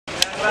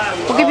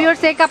Okay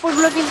viewers, এই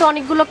কাপড়গুলো কিন্তু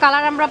অনেকগুলো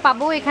কালার আমরা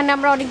পাবো। এখানে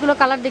আমরা অনেকগুলো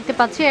কালার দেখতে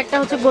পাচ্ছি। একটা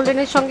হচ্ছে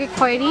গোল্ডেনের সঙ্গে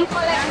খয়েরি,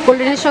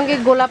 গোল্ডেনের সঙ্গে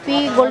গোলাপি,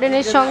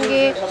 গোল্ডেনের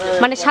সঙ্গে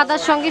মানে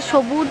সাদার সঙ্গে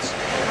সবুজ,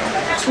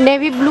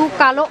 নেভি ব্লু,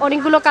 কালো,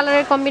 অনেকগুলো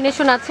কালারের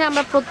কম্বিনেশন আছে।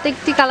 আমরা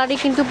প্রত্যেকটি কালারই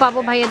কিন্তু পাবো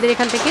ভাইয়াদের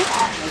এখান থেকে।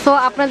 সো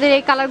আপনাদের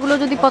এই কালারগুলো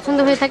যদি পছন্দ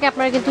হয়ে থাকে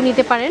আপনারা কিন্তু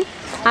নিতে পারেন।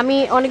 আমি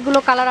অনেকগুলো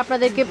কালার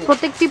আপনাদেরকে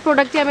প্রত্যেকটি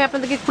প্রোডাক্টই আমি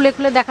আপনাদেরকে খুলে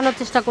খুলে দেখানোর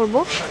চেষ্টা করব।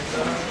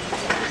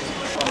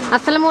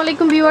 আসসালামু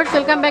আলাইকুম viewers,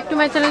 welcome back to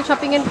my channel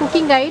shopping and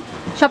cooking guide.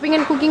 Shopping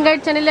and cooking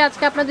guide চ্যানেলে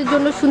আজকে আপনাদের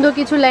জন্য সুন্দর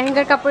কিছু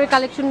লেহেঙ্গার কাপড়ের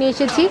কালেকশন নিয়ে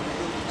এসেছি।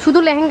 শুধু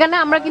লেহেঙ্গা না,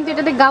 আমরা কিন্তু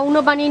এটাতে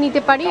গাউনও বানিয়ে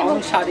নিতে পারি এবং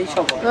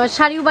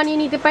শাড়িও বানিয়ে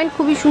নিতে পারেন।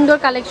 খুবই সুন্দর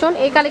কালেকশন।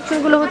 এই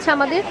কালেকশনগুলো হচ্ছে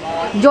আমাদের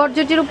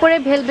জর্জেটের উপরে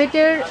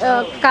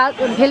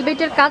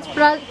ভেলভেটের কাজ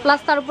প্লাস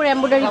তার উপরে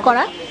এমব্রয়ডারি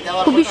করা।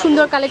 খুবই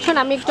সুন্দর কালেকশন।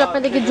 আমি একটু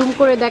আপনাদেরকে জুম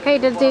করে দেখাই।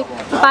 এটার যে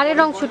পাড়ের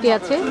অংশটি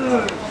আছে,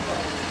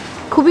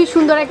 খুবই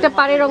সুন্দর একটা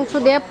পাড়ের অংশ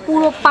দেয়া।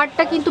 পুরো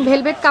পাড়টা কিন্তু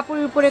ভেলভেট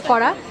কাপড়ের উপরে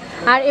করা।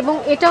 আর এবং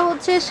এটা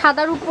হচ্ছে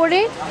সাদার উপরে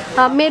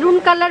মেরুন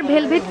কালার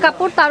ভেলভেট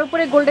কাপড়, তার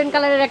উপরে গোল্ডেন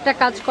কালারের একটা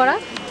কাজ করা।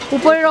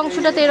 উপরের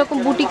অংশটাতে এরকম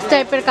বুটিক্স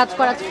টাইপের কাজ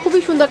করা আছে।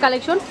 খুবই সুন্দর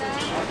কালেকশন।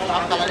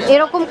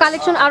 এরকম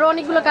কালেকশন আরও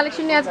অনেকগুলো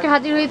কালেকশন নিয়ে আজকে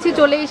হাজির হয়েছি।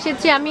 চলে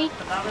এসেছি আমি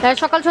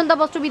সকাল সন্ধ্যা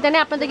বস্ত্র বিতানে।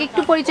 আপনাদেরকে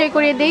একটু পরিচয়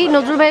করিয়ে দেই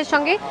নজরুল ভাইয়ের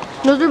সঙ্গে।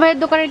 নজরুল ভাইয়ের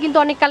দোকানের কিন্তু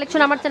অনেক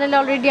কালেকশন আমার চ্যানেলে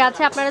অলরেডি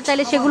আছে, আপনারা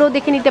চাইলে সেগুলোও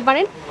দেখে নিতে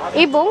পারেন।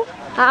 এবং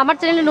আমার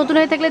চ্যানেলে নতুন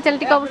হয়ে থাকলে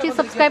চ্যানেলটিকে অবশ্যই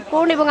সাবস্ক্রাইব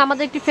করুন এবং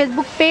আমাদের একটি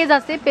ফেসবুক পেজ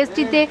আছে,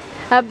 পেজটিতে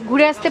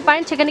ঘুরে আসতে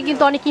পারেন। সেখানে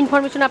কিন্তু অনেক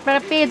ইনফরমেশন আপনারা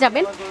পেয়ে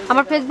যাবেন।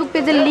 আমার ফেসবুক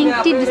পেজের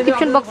লিঙ্কটি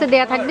ডিসক্রিপশন বক্সে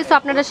দেওয়া থাকবে, সো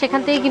আপনারা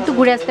সেখান থেকে কিন্তু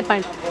ঘুরে আসতে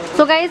পারেন।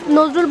 সো গাইজ,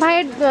 নজরুল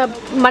ভাইয়ের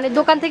মানে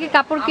দোকান থেকে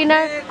কাপড়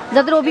কেনার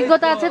যাদের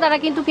অভিজ্ঞতা আছে তারা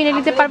কিন্তু কিনে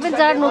নিতে পারবেন।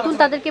 যারা নতুন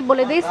তাদেরকে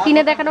বলে দেয়,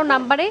 স্ক্রিনে দেখানো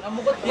নাম্বারে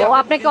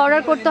আপনাকে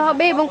অর্ডার করতে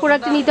হবে এবং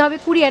প্রোডাক্টটি নিতে হবে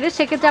কুরিয়ারে।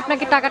 সেক্ষেত্রে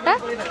আপনাকে টাকাটা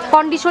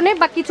কন্ডিশনে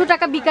বা কিছু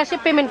টাকা বিকাশে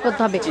পেমেন্ট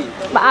করতে হবে।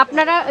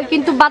 আপনারা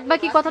কিন্তু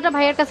বাদবাকি কথাটা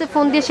ভাইয়ের কাছে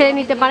ফোন দিয়ে সেরে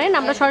নিতে পারেন।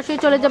 আমরা সরাসরি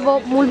চলে যাব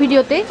মূল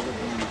ভিডিওতে।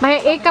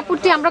 ভাইয়া, এই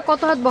কাপড়টি আমরা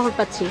কত হাত বহর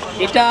পাচ্ছি?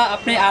 এটা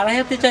আপনি আড়াই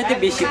হাতে চাইতে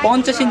বেশি,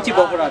 50 ইঞ্চি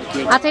বহর আর কি।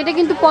 আচ্ছা, এটা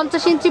কিন্তু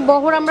 50 ইঞ্চি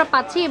বহর আমরা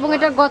পাচ্ছি। এবং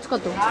এটার গজ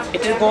কত?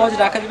 এটার গজ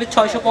রাখা যাবে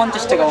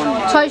 650 টাকা।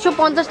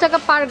 650 টাকা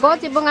পার গজ।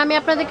 এবং আমি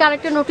আপনাদেরকে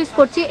আরেকটা নোটিস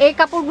করছি, এই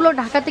কাপড়গুলো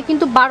ঢাকাতে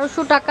কিন্তু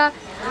 1200 টাকা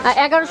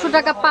 1100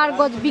 টাকা পার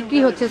গজ বিক্রি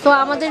হচ্ছে। তো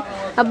আমাদের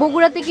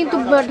বগুড়াতে কিন্তু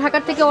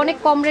ঢাকার থেকে অনেক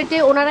কম রেটে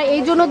ওনারা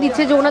এই জন্য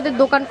দিচ্ছে যে ওনাদের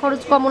দোকান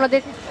খরচ কম,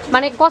 ওনাদের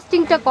মানে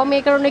কস্টিংটা কম,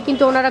 এই কারণে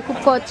কিন্তু ওনারা খুব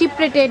চিপ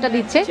রেটে এটা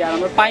দিচ্ছে।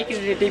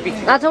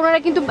 আচ্ছা, ওনারা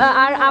কিন্তু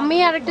আর আমি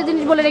আরেকটা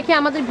জিনিস বলে রেখে,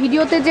 আমাদের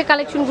ভিডিওতে যে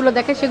কালেকশনগুলো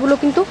দেখে সেগুলো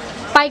কিন্তু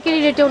পাইকারি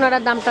রেটে ওনারা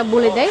দামটা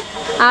বলে দেয়।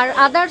 আর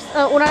আদার্স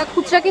ওনারা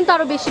খুচরা কিন্তু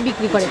আরও বেশি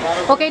বিক্রি করে।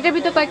 ওকে, এটার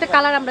ভিতরে কয়েকটা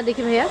কালার আমরা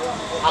দেখি ভাইয়া।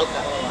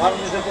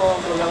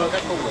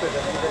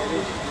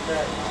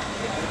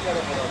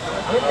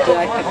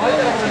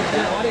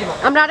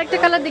 আমরা আরেকটা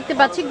কালার দেখতে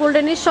পাচ্ছি,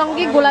 গোল্ডেনের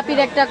সঙ্গে গোলাপির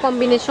একটা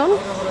কম্বিনেশন।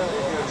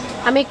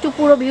 আমি একটু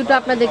পুরো ভিউটা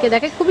আপনাদেরকে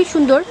দেখাই। খুবই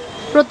সুন্দর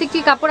প্রত্যেকটি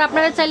কাপড়।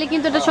 আপনারা চাইলে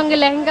কিন্তু এটার সঙ্গে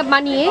লেহেঙ্গা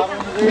বানিয়ে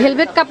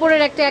ভেলভেট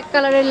কাপড়ের একটা এক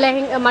কালারের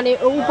লেহেঙ্গা মানে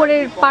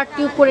উপরের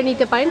পার্টটিও করে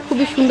নিতে পারেন।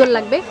 খুবই সুন্দর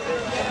লাগবে।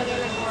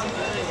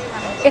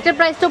 এটার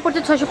প্রাইসটাও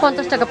পড়ছে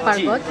 650 টাকা পার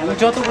গজ।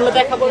 যতগুলো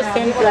দেখাবো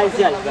সেম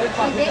প্রাইসে আসবে,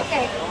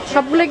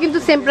 সবগুলো কিন্তু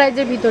সেম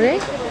প্রাইসের ভিতরে।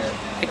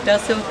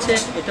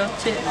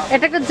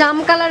 এটা একটা জাম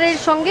কালারের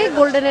সঙ্গে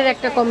গোল্ডেনের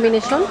একটা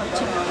কম্বিনেশন।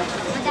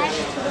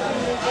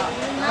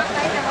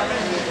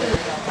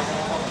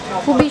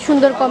 খুবই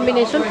সুন্দর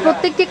কম্বিনেশন।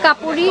 প্রত্যেকটি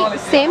কাপড়ই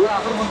সেম,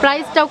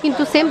 প্রাইসটাও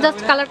কিন্তু সেম,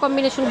 জাস্ট কালার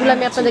কম্বিনেশনগুলো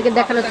আমি আপনাদেরকে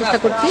দেখানোর চেষ্টা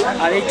করছি।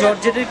 আর এই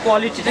জর্জেটের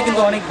কোয়ালিটিটা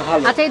কিন্তু অনেক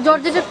ভালো। আচ্ছা, এই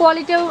জর্জেটের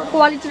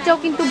কোয়ালিটিটাও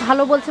কিন্তু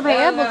ভালো বলছে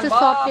ভাইয়া, বলছে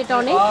সফট এটা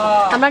অনেক।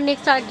 আমরা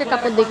নেক্সট আরেকটা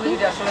কাপড় দেখি।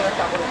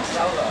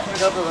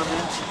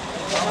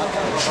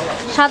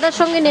 সাদার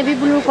সঙ্গে নেভি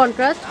ব্লুর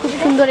কন্ট্রাস্ট, খুব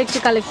সুন্দর একটি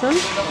কালেকশন।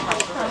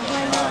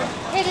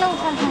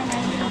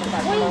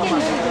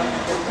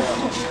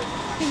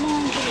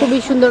 খুবই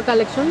সুন্দর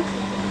কালেকশন।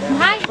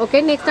 ওকে,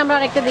 নেক্সট আমরা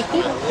আরেকটা দেখি।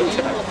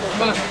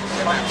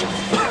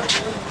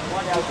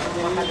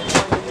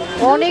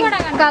 অনেক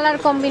কালার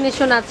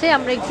কম্বিনেশন আছে,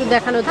 আমরা একটু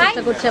দেখানোর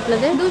চেষ্টা করছি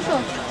আপনাদের।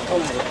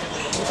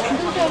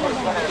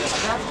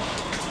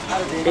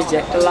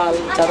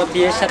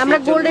 আমরা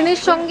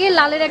গোল্ডেনের সঙ্গে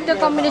লালের একটা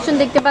কম্বিনেশন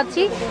দেখতে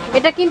পাচ্ছি।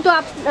 এটা কিন্তু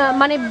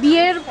মানে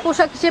বিয়ের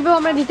পোশাক হিসেবেও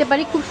আমরা নিতে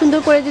পারি। খুব সুন্দর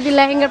করে যদি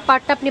লেহেঙ্গার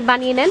পার্টটা আপনি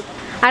বানিয়ে নেন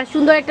আর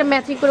সুন্দর একটা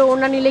ম্যাচিং করে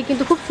ওড়না নিলে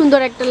কিন্তু খুব সুন্দর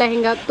একটা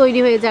লেহেঙ্গা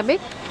তৈরি হয়ে যাবে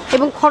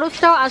এবং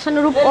খরচটাও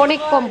আশানুরূপ অনেক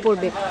কম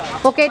পড়বে।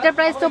 ওকে, এটার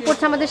প্রাইসটাও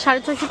পড়ছে আমাদের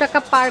 650 টাকা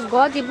পার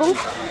গজ এবং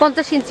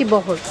 50 ইঞ্চি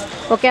বহর।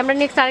 ওকে, আমরা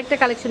নেক্সট আরেকটা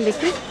কালেকশন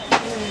দেখি।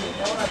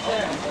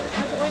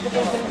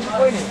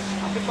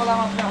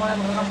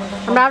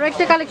 আমরা আরো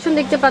একটা কালেকশন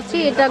দেখতে পাচ্ছি।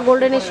 এটা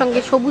গোল্ডেনের সঙ্গে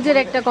সবুজের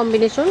একটা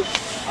কম্বিনেশন।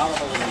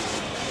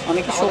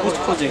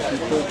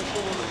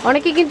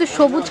 অনেকে কিন্তু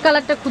সবুজ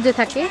কালারটা খুঁজে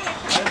থাকে,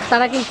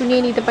 তারা কিন্তু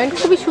নিয়ে নিতে পারেন।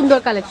 খুবই সুন্দর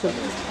কালেকশন,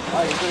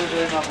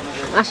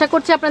 আশা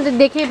করছি আপনাদের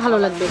দেখেই ভালো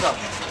লাগবে।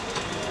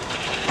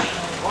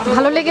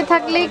 ভালো লেগে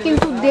থাকলে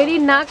কিন্তু দেরি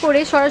না করে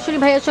সরাসরি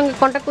ভাইয়ের সঙ্গে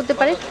কন্ট্যাক্ট করতে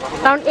পারেন,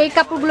 কারণ এই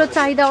কাপড়গুলোর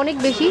চাহিদা অনেক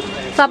বেশি।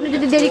 তো আপনি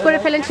যদি দেরি করে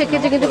ফেলেন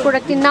সেক্ষেত্রে কিন্তু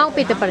প্রোডাক্টটি নাও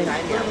পেতে পারেন।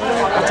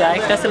 আচ্ছা,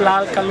 একটা আছে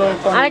লাল কালো,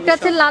 আরেকটা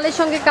আছে লালের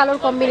সঙ্গে কালোর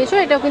কম্বিনেশন,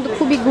 এটাও কিন্তু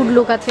খুবই গুড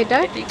লুক আছে। এটা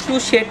একটু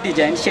শেড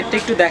ডিজাইন, শেডটা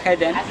একটু দেখাই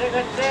দেন।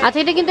 আচ্ছা,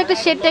 এটা কিন্তু একটা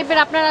শেড টাইপের,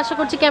 আপনারা আশা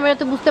করছি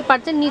ক্যামেরাতে বুঝতে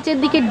পারছেন। নিচের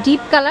দিকে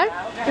ডিপ কালার,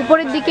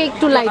 উপরের দিকে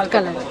একটু লাইট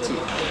কালার।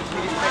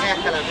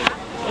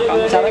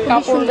 যারা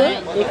কাপড় নেয়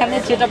এখানে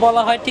যেটা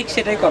বলা হয় ঠিক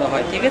সেটাই করা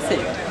হয়, ঠিক আছে।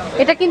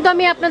 এটা কিন্তু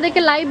আমি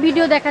আপনাদেরকে লাইভ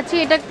ভিডিও দেখাচ্ছি।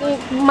 এটা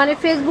মানে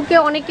ফেসবুকে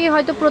অনেকেই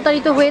হয়তো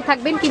প্রতারিত হয়ে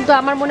থাকবেন, কিন্তু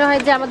আমার মনে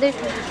হয় যে আমাদের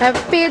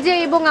পেজে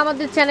এবং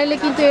আমাদের চ্যানেলে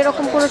কিন্তু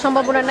এরকম কোনো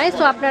সম্ভাবনা নাই।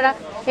 সো আপনারা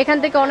এখান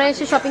থেকে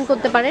অনায়াসে শপিং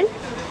করতে পারেন।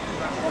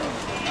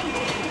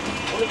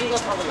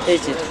 এই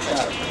যে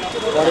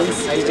অরেঞ্জ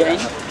ডিজাইন,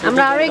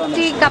 আমরা আরও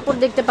একটি কাপড়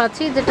দেখতে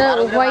পাচ্ছি যেটা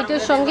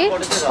হোয়াইটের সঙ্গে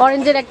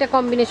অরেঞ্জের একটা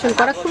কম্বিনেশন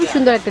করা, খুবই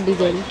সুন্দর একটা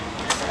ডিজাইন।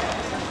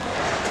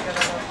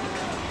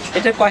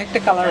 এটার কয়েকটা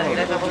কালার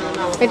হবে,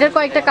 এটার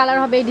কয়েকটা কালার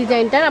হবে এই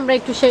ডিজাইনটার। আমরা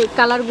একটু সেই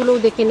কালারগুলোও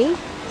দেখে নিই।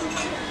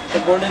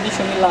 গোল্ডেনের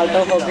সঙ্গে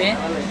লালটাও হবে।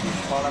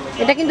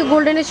 এটা কিন্তু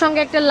গোল্ডেনের সঙ্গে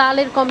একটা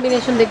লালের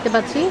কম্বিনেশন দেখতে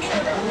পাচ্ছি,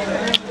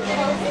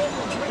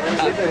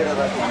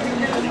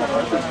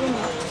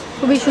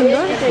 খুবই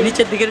সুন্দর।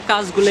 নিচের দিকের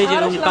কাজগুলোই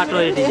যেরকম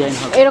কাটওয়ারি ডিজাইন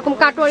হবে, এরকম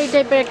কাটওয়ারি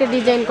টাইপের একটা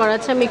ডিজাইন করা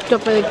আছে। আমি একটু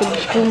আপনাদেরকে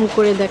জুম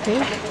করে দেখাই,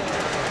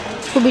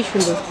 খুবই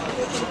সুন্দর।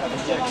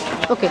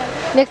 ওকে,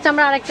 নেক্সট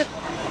আমরা আরেকটা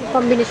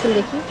কম্বিনেশন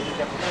দেখি।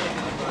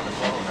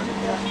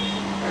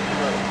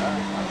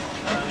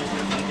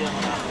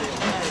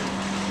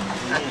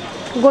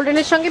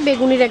 গোল্ডেনের সঙ্গে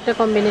বেগুনির একটা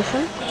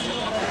কম্বিনেশন,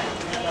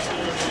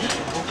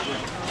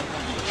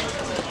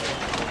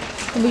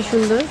 খুবই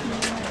সুন্দর।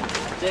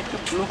 একটু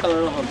ব্লু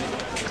কালারও হবে,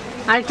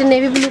 আর একটা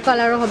নেভি ব্লু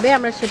কালারও হবে,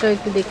 আমরা সেটাও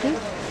একটু দেখি।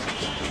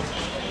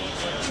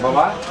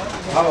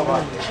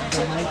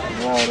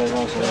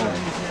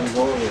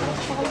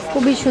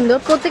 খুবই সুন্দর,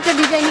 প্রত্যেকটা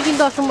ডিজাইনই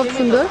কিন্তু অসম্ভব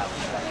সুন্দর।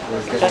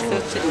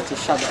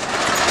 সাদা,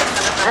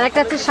 আর একটা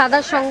আছে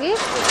সাদার সঙ্গে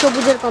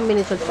সবুজের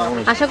কম্বিনেশন।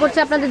 আশা করছি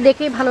আপনাদের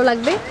দেখেই ভালো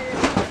লাগবে।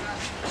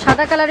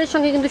 সাদা কালারের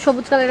সঙ্গে কিন্তু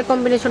সবুজ কালারের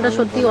কম্বিনেশনটা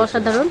সত্যিই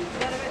অসাধারণ।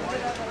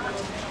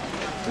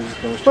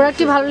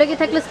 প্রোডাক্টটি ভালো লেগে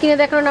থাকলে স্ক্রিনে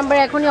দেখানো নাম্বারে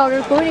এখনই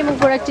অর্ডার করুন এবং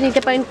প্রোডাক্টটি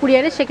নিতে পারেন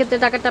কুরিয়ারে। সেক্ষেত্রে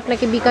টাকাটা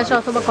আপনাকে বিকাশে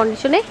অথবা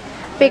কন্ডিশনে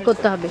পে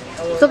করতে হবে।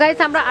 তো গাইস,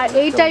 আমরা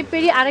এই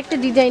টাইপেরই আরেকটা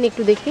ডিজাইন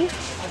একটু দেখি।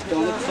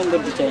 অনেক সুন্দর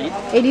ডিজাইন।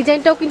 এই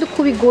ডিজাইনটাও কিন্তু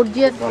খুবই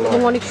গর্জিয়াস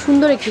এবং অনেক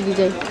সুন্দর একটি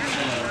ডিজাইন,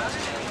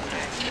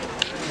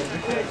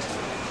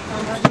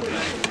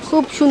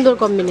 খুব সুন্দর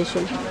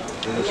কম্বিনেশন।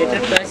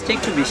 এটার প্রাইসটা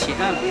একটু বেশি।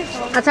 হ্যাঁ,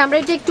 আচ্ছা, আমরা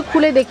এটা একটু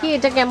খুলে দেখি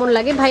এটা কেমন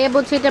লাগে। ভাইয়া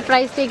বলছে এটা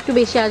প্রাইসটা একটু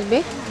বেশি আসবে,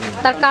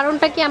 তার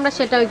কারণটা কি আমরা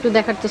সেটাও একটু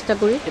দেখার চেষ্টা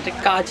করি। এটা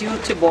কাজই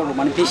হচ্ছে বড়,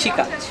 মানে বেশি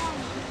কাজ।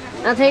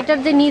 আচ্ছা, এটার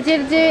যে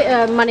নিচের যে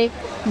মানে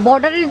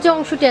বর্ডারের যে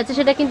অংশটি আছে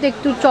সেটা কিন্তু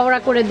একটু চওড়া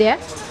করে দেয়া,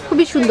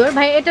 খুবই সুন্দর।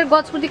 ভাই, এটার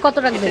গজ প্রতি কত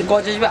রাখবেন?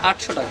 গজ আসবে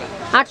 800 টাকা।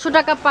 800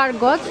 টাকা পার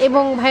গজ,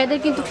 এবং ভাইয়াদের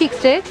কিন্তু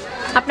ফিক্সড রেট।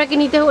 আপনাকে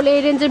নিতে হলে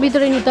এই রেঞ্জের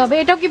ভিতরে নিতে হবে।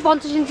 এটাও কি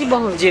 50 ইঞ্চি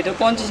বহর? জি, এটা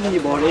 50 ইঞ্চি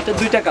বহর। এটা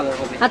দুইটা কালার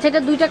হবে। আচ্ছা,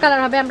 এটা দুইটা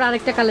কালার হবে। আমরা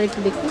আরেকটা কালার একটু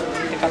দেখি।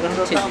 কালার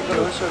হচ্ছে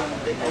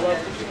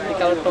এই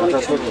কালারটা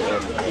অনেক সুন্দর।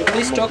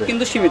 এগুলো স্টক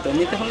কিন্তু সীমিত,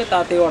 নিতে হলে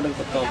তাড়াতাড়ি অর্ডার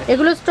করতে হবে।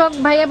 এগুলো স্টক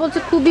ভাইয়া বলছে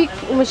খুবই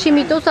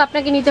সীমিত, তো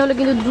আপনাকে নিতে হলে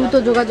কিন্তু দ্রুত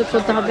যোগাযোগ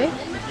করতে হবে।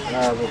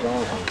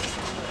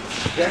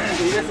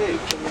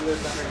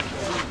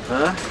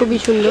 খুবই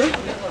সুন্দর,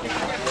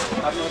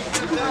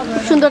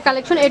 সুন্দর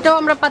কালেকশন। এটাও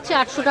আমরা পাচ্ছি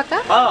 800 টাকা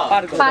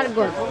পার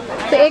গজ।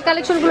 তো এই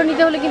কালেকশনগুলো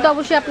নিতে হলে কিন্তু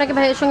অবশ্যই আপনাকে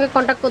ভাইয়ের সঙ্গে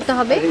কন্ট্যাক্ট করতে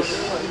হবে।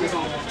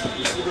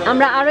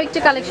 আমরা আরও একটা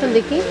কালেকশন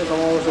দেখি।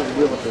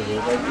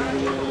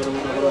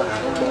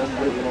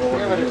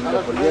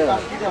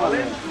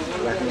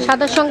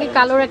 সাদার সঙ্গে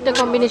কালোর একটা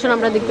কম্বিনেশন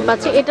আমরা দেখতে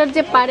পাচ্ছি। এটার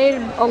যে পাড়ের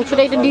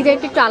অংশটা, এটা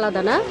ডিজাইনটা একটু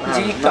আলাদা না?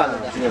 জি,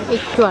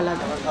 একটু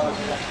আলাদা,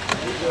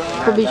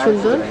 খুবই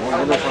সুন্দর।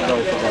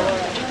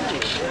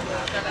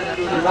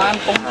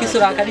 কিছু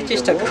রাখারই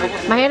চেষ্টা করি।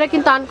 ভাইয়ারা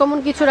কিন্তু আনকমন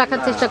কিছু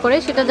রাখার চেষ্টা করে,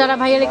 সেটা যারা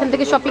ভাইয়ার এখান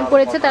থেকে শপিং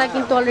করেছে তারা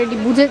কিন্তু অলরেডি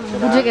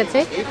বুঝে গেছে।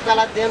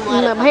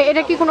 ভাই,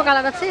 এটা কি কোনো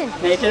কালার আছে?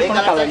 না, এটার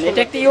কোনো কালার নেই।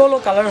 এটা একটা ইয়েলো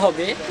কালার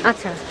হবে।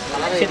 আচ্ছা,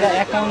 সেটা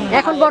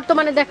এখন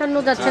বর্তমানে দেখানো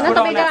যাচ্ছে না,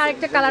 তবে এটার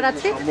আরেকটা কালার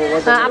আছে।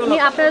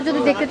 আপনারা যদি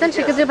দেখতে চান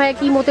সেক্ষেত্রে ভাইয়া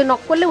কি মতে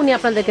নক করলে উনি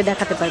আপনাদেরকে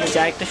দেখাতে পারবেন।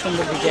 যা একটা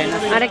সুন্দর ডিজাইন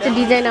আছে। আরেকটা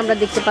ডিজাইন আমরা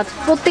দেখতে পাচ্ছি।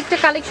 প্রত্যেকটা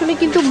কালেকশনই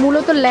কিন্তু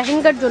মূলত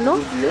লেহেঙ্গার জন্য,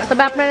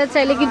 তবে আপনারা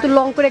চাইলে কিন্তু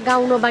লং করে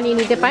গাউনও বানিয়ে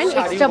নিতে পারেন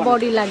এক্সট্রা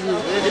বডি লাগিয়ে।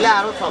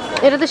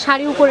 এটাতে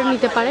শাড়িও করে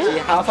নিতে পারেন।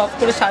 হাফ হাফ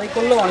করে শাড়ি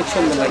করলে অনেক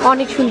সুন্দর লাগবে।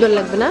 অনেক সুন্দর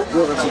লাগবে না?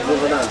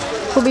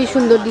 খুবই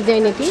সুন্দর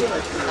ডিজাইন। এটি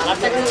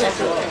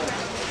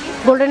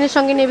গোল্ডেনের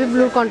সঙ্গে নেভি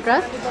ব্লুর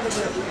কন্ট্রাস্ট।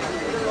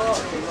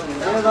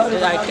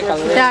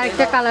 এটা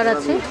আরেকটা কালার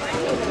আছে।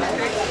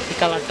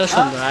 কালারটা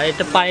সুন্দর। আর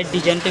এটা পায়ের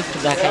ডিজাইনটা একটু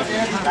দেখাই।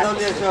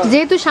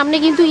 যেহেতু সামনে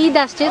কিন্তু ঈদ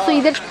আসছে, তো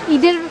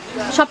ঈদের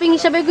শপিং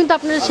হিসাবেও কিন্তু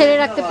আপনারা সেরে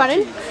রাখতে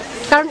পারেন,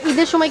 কারণ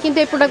ঈদের সময় কিন্তু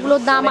এই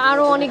প্রোডাক্টগুলোর দাম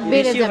আরও অনেক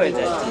বেড়ে যাবে।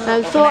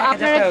 সো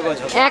আপনারা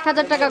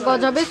 1000 টাকা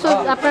গজ হবে। সো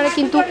আপনারা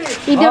কিন্তু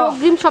ঈদের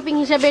অগ্রিম শপিং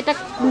হিসাবে এটা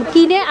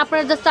কিনে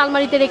আপনারা জাস্ট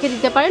আলমারিতে রেখে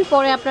দিতে পারেন।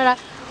 পরে আপনারা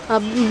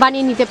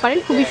বানিয়ে নিতে পারেন।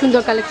 খুবই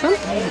সুন্দর কালেকশন।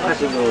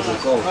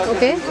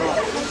 ওকে,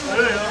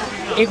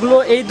 এগুলো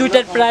এই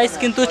দুইটার প্রাইস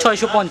কিন্তু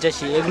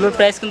 685, এগুলোর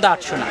প্রাইস কিন্তু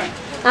 800 না।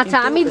 আচ্ছা,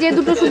 আমি যে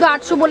দুটো শুধু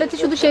 800 বলেছি,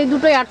 শুধু সেই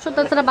দুটোই 800,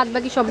 তাছাড়া বাদ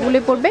বাকি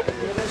সবগুলোই পড়বে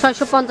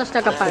 650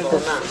 টাকা পার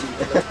গজ।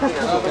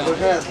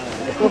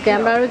 ওকে,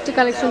 আমরা আরও একটি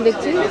কালেকশন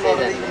দেখছি,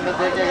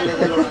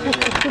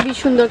 খুবই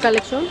সুন্দর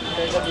কালেকশন।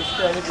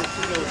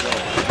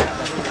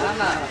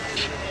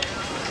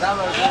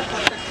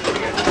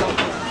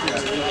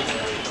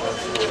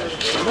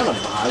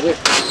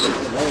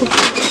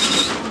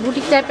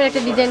 বুটিক টাইপের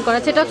একটা ডিজাইন করা,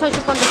 সেটাও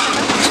 650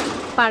 টাকা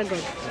পার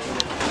গজ।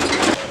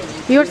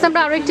 ভিউয়ার্স,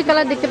 আমরা আরও একটি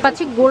কালার দেখতে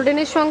পাচ্ছি,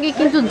 গোল্ডেনের সঙ্গে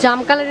কিন্তু জাম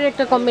কালারের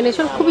একটা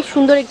কম্বিনেশন, খুবই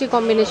সুন্দর একটি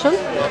কম্বিনেশন।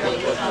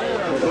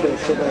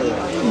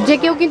 যে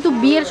কেউ কিন্তু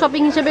বিয়ের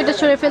শপিং হিসেবে এটা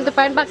সরে ফেলতে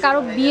পারেন, বা কারো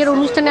বিয়ের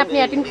অনুষ্ঠানে আপনি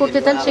অ্যাটেন্ড করতে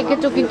চান,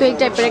 সেক্ষেত্রেও কিন্তু এই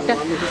টাইপের একটা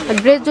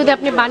ড্রেস যদি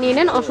আপনি বানিয়ে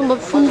নেন, অসম্ভব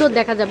সুন্দর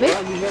দেখা যাবে।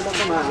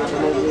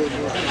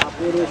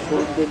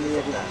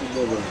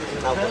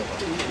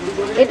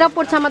 এটা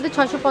পড়ছে আমাদের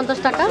 650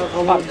 টাকা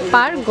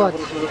পার গজ।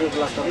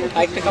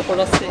 আরেকটা কাপড়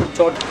আছে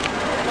চট।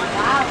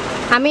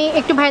 আমি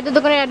একটু ভাইয়াদের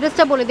দোকানের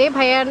অ্যাড্রেসটা বলে দিই।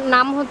 ভাইয়ার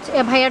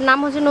নাম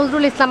হচ্ছে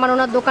নজরুল ইসলাম, আর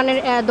ওনার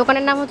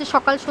দোকানের নাম হচ্ছে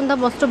সকাল সন্ধ্যা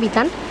বস্ত্র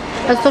বিতান।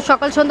 তো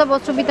সকাল সন্ধ্যা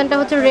বস্ত্র বিতানটা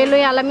হচ্ছে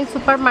রেলওয়ে আলামিন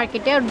সুপার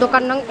মার্কেটে, আর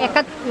দোকান নং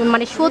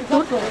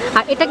 70।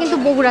 আর এটা কিন্তু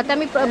বগুড়াতে।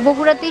 আমি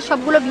বগুড়াতেই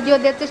সবগুলো ভিডিও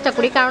দেওয়ার চেষ্টা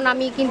করি, কারণ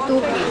আমি কিন্তু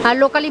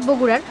লোকালি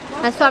বগুড়ার।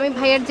 সো আমি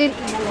ভাইয়ার যে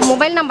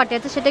মোবাইল নাম্বারটা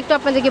আছে সেটা একটু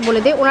আপনাদেরকে বলে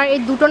দিই। ওনার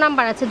এই দুটো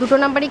নাম্বার আছে, দুটো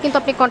নাম্বারই কিন্তু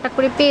আপনি কন্ট্যাক্ট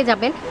করে পেয়ে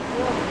যাবেন।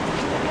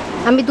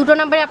 আমি দুটো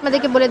নাম্বারে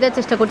আপনাদেরকে বলে দেওয়ার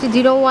চেষ্টা করছি,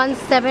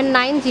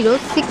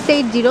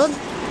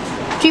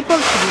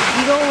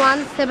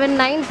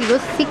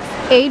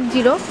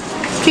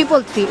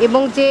 01790680333,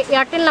 এবং যে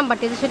এয়ারটেল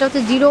নাম্বারটি আছে সেটা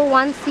হচ্ছে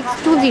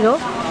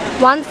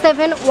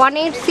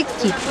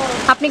 01620171863।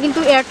 আপনি কিন্তু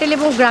এয়ারটেল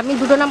এবং গ্রামীণ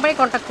দুটো নাম্বারে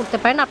কন্ট্যাক্ট করতে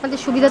পারেন। আপনাদের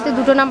সুবিধাতে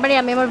দুটো নাম্বারে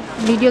আমি আমার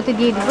ভিডিওতে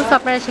দিয়ে দিব, তো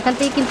আপনারা সেখান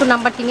থেকে কিন্তু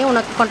নাম্বারটি নিয়ে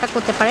ওনাকে কন্ট্যাক্ট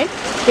করতে পারেন।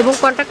 এবং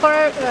কন্ট্যাক্ট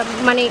করার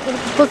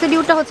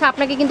প্রসিডিউরটা হচ্ছে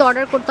আপনাকে কিন্তু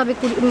অর্ডার করতে হবে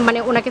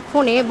ওনাকে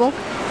ফোনে, এবং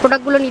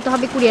প্রোডাক্টগুলো নিতে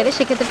হবে কুরিয়ারে।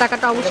 সেক্ষেত্রে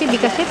টাকাটা অবশ্যই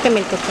বিকাশে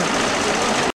পেমেন্ট করতে হবে।